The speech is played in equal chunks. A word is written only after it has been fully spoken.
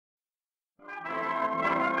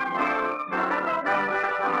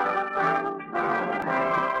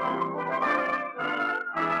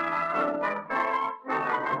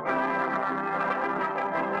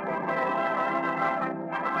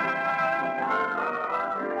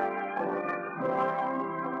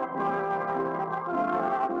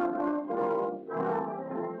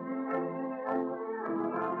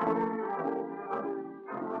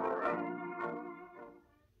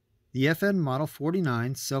The FN Model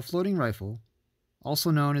 49 self-loading rifle, also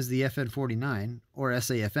known as the FN-49 or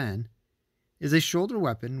SAFN, is a shoulder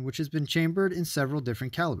weapon which has been chambered in several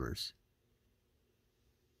different calibers.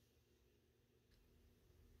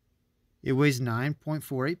 It weighs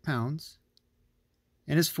 9.48 pounds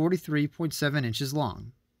and is 43.7 inches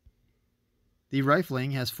long. The rifling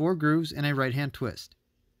has 4 grooves and a right-hand twist.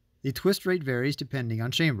 The twist rate varies depending on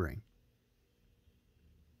chambering.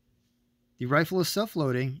 The rifle is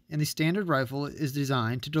self-loading, and the standard rifle is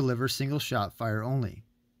designed to deliver single-shot fire only.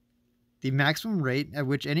 The maximum rate at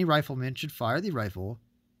which any rifleman should fire the rifle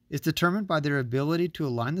is determined by their ability to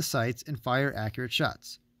align the sights and fire accurate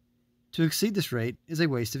shots. To exceed this rate is a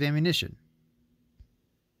waste of ammunition.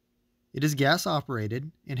 It is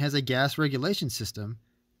gas-operated and has a gas regulation system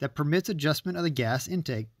that permits adjustment of the gas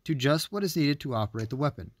intake to just what is needed to operate the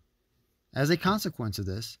weapon. As a consequence of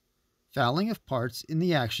this, fouling of parts in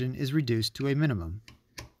the action is reduced to a minimum.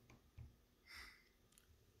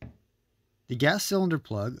 The gas cylinder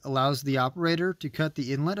plug allows the operator to cut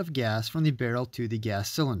the inlet of gas from the barrel to the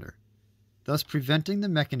gas cylinder, thus preventing the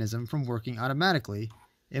mechanism from working automatically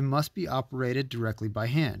and must be operated directly by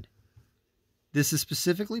hand. This is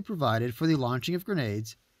specifically provided for the launching of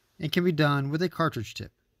grenades and can be done with a cartridge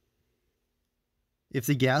tip. If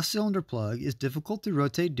the gas cylinder plug is difficult to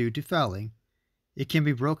rotate due to fouling, it can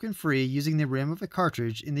be broken free using the rim of a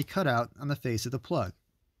cartridge in the cutout on the face of the plug.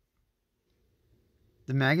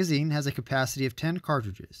 The magazine has a capacity of 10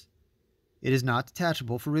 cartridges. It is not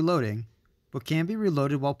detachable for reloading, but can be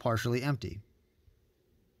reloaded while partially empty.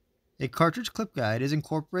 A cartridge clip guide is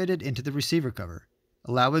incorporated into the receiver cover,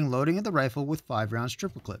 allowing loading of the rifle with 5-round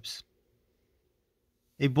stripper clips.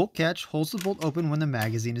 A bolt catch holds the bolt open when the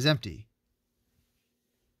magazine is empty.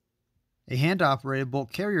 A hand-operated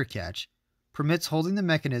bolt carrier catch permits holding the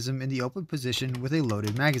mechanism in the open position with a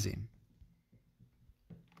loaded magazine.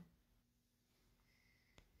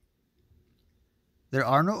 There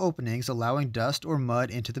are no openings allowing dust or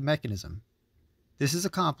mud into the mechanism. This is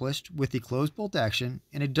accomplished with the closed bolt action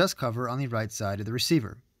and a dust cover on the right side of the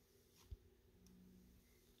receiver.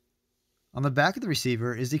 On the back of the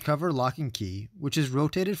receiver is the cover locking key, which is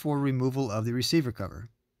rotated for removal of the receiver cover.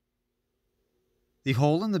 The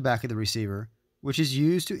hole in the back of the receiver, which is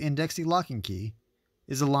used to index the locking key,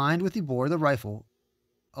 is aligned with the bore of the rifle,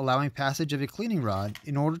 allowing passage of a cleaning rod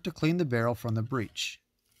in order to clean the barrel from the breech.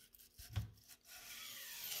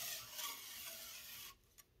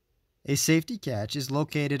 A safety catch is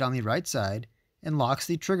located on the right side and locks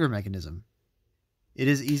the trigger mechanism. It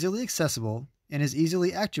is easily accessible and is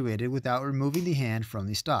easily actuated without removing the hand from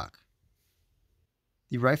the stock.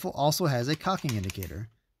 The rifle also has a cocking indicator,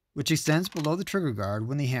 which extends below the trigger guard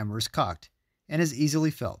when the hammer is cocked, and is easily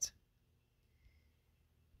felt.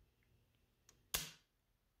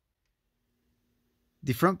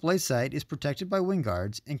 The front blade sight is protected by wing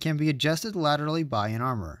guards and can be adjusted laterally by an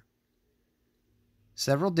armorer.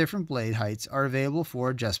 Several different blade heights are available for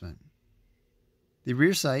adjustment. The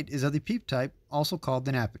rear sight is of the peep type, also called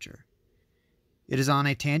an aperture. It is on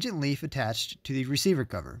a tangent leaf attached to the receiver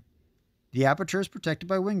cover. The aperture is protected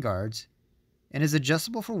by wing guards and is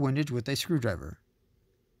adjustable for windage with a screwdriver.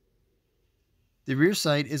 The rear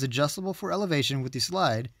sight is adjustable for elevation with the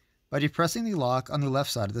slide by depressing the lock on the left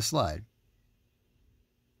side of the slide.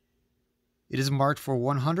 It is marked for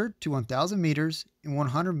 100 to 1,000 meters in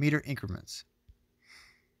 100-meter increments.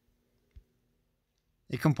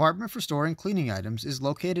 A compartment for storing cleaning items is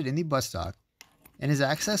located in the buttstock and is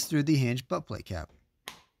accessed through the hinged buttplate cap.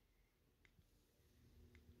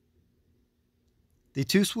 The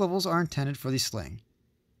 2 swivels are intended for the sling.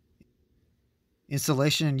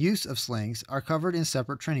 Installation and use of slings are covered in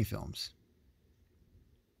separate training films.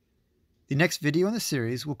 The next video in the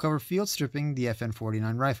series will cover field stripping the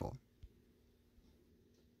FN-49 rifle.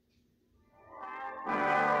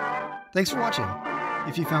 Thanks for watching.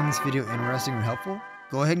 If you found this video interesting or helpful,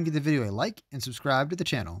 go ahead and give the video a like and subscribe to the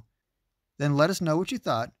channel. Then let us know what you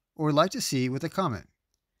thought or would like to see with a comment.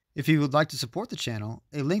 If you would like to support the channel,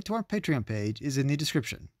 a link to our Patreon page is in the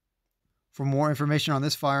description. For more information on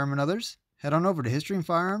this firearm and others, head on over to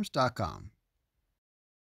historyandfirearms.com.